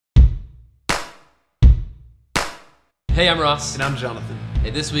Hey, I'm Ross. And I'm Jonathan.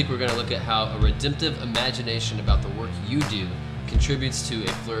 Hey, this week we're going to look at how a redemptive imagination about the work you do contributes to a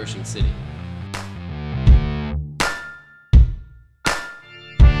flourishing city.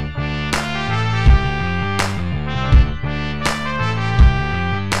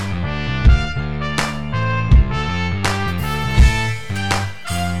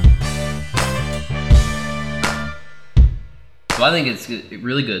 So I think it's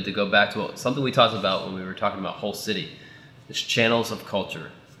really good to go back to something we talked about when we were talking about Whole City. It's channels of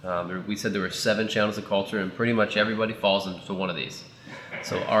culture. We said there were 7 channels of culture, and pretty much everybody falls into one of these.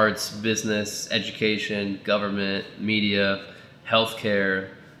 So arts, business, education, government, media, healthcare,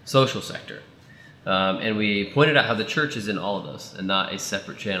 social sector. And we pointed out how the church is in all of those and not a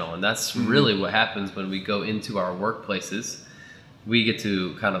separate channel. And that's really what happens when we go into our workplaces. We get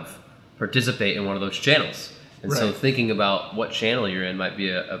to kind of participate in one of those channels. And so thinking about what channel you're in might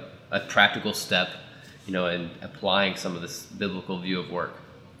be a practical step, in applying some of this biblical view of work.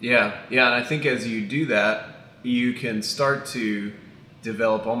 Yeah, and I think as you do that, you can start to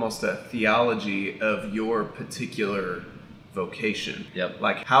develop almost a theology of your particular vocation. Yep.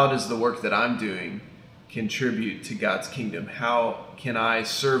 Like, how does the work that I'm doing contribute to God's kingdom? How can I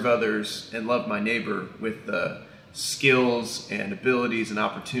serve others and love my neighbor with the skills and abilities and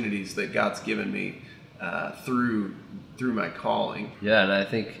opportunities that God's given me through my calling? Yeah, and I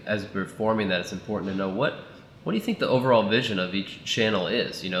think as we're forming that, it's important to know what do you think the overall vision of each channel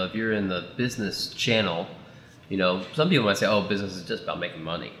is? If you're in the business channel, some people might say, oh, business is just about making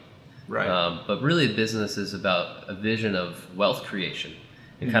money. Right. But really business is about a vision of wealth creation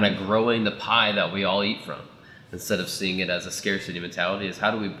and kind of growing the pie that we all eat from. Instead of seeing it as a scarcity mentality, is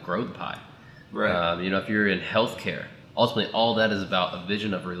how do we grow the pie? Right. If you're in healthcare, ultimately all that is about a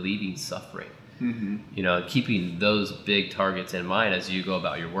vision of relieving suffering. Keeping those big targets in mind as you go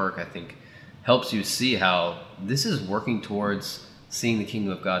about your work, I think helps you see how this is working towards seeing the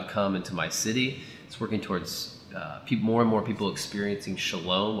kingdom of God come into my city. It's working towards more and more people experiencing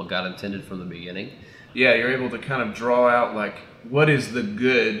shalom, what God intended from the beginning. Yeah, you're able to kind of draw out what is the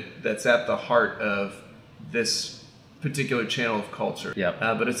good that's at the heart of this particular channel of culture. Yep.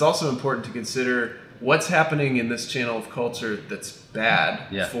 But it's also important to consider what's happening in this channel of culture that's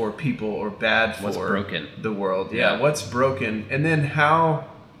bad for people or bad for what's broken. The world. Yeah, what's broken. And then how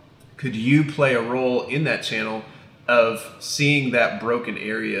could you play a role in that channel of seeing that broken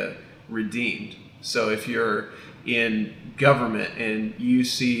area redeemed? So if you're in government and you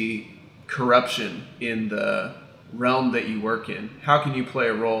see corruption in the realm that you work in, how can you play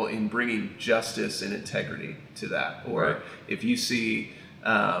a role in bringing justice and integrity to that? Or if you see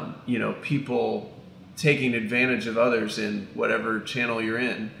people taking advantage of others in whatever channel you're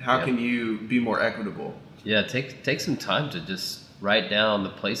in, how can you be more equitable? Yeah, take some time to just write down the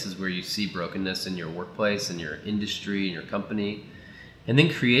places where you see brokenness in your workplace, in your industry, in your company, and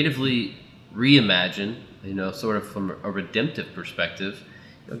then creatively reimagine, sort of from a redemptive perspective.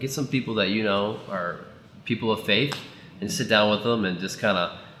 Get some people that are people of faith and sit down with them and just kind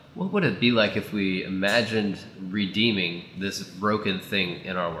of, what would it be like if we imagined redeeming this broken thing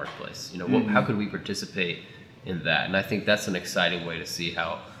in our workplace? How could we participate in that? And I think that's an exciting way to see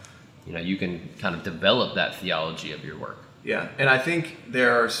how, you can kind of develop that theology of your work. Yeah, and I think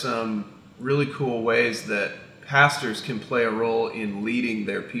there are some really cool ways that pastors can play a role in leading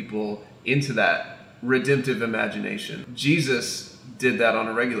their people into that redemptive imagination. Jesus did that on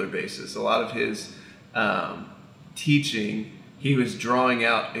a regular basis. A lot of his teaching, he was drawing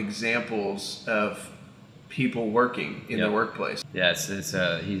out examples of people working in the workplace. Yeah,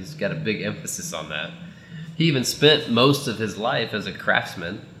 he's got a big emphasis on that. He even spent most of his life as a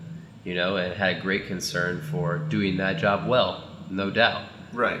craftsman, and had a great concern for doing that job well, no doubt.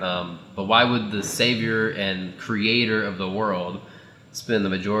 Right. But why would the Savior and Creator of the world spend the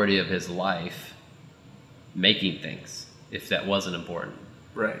majority of his life making things if that wasn't important?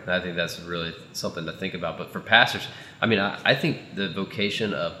 Right. And I think that's really something to think about. But for pastors, I think the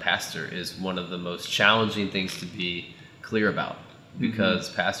vocation of pastor is one of the most challenging things to be clear about,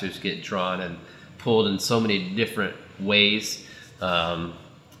 because pastors get drawn and pulled in so many different ways.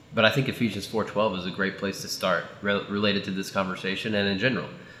 But I think Ephesians 4:12 is a great place to start related to this conversation and in general.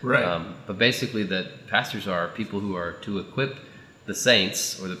 Right. But basically that pastors are people who are to equip the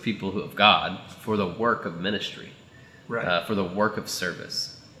saints or the people of God for the work of ministry, for the work of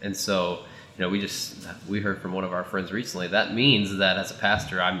service. And so, we heard from one of our friends recently, that means that as a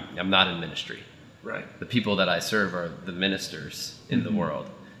pastor, I'm not in ministry. Right. The people that I serve are the ministers in the world,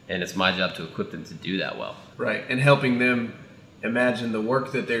 and it's my job to equip them to do that well. Right, and helping them imagine the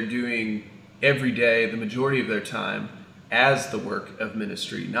work that they're doing every day, the majority of their time, as the work of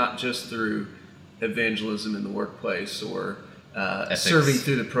ministry, not just through evangelism in the workplace, or Ethics. serving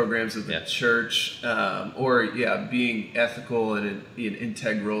through the programs of the Yeah. church, or being ethical and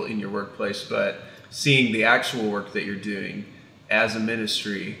integral in your workplace, but seeing the actual work that you're doing as a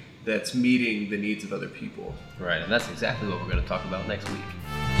ministry that's meeting the needs of other people. Right, and that's exactly what we're going to talk about next week.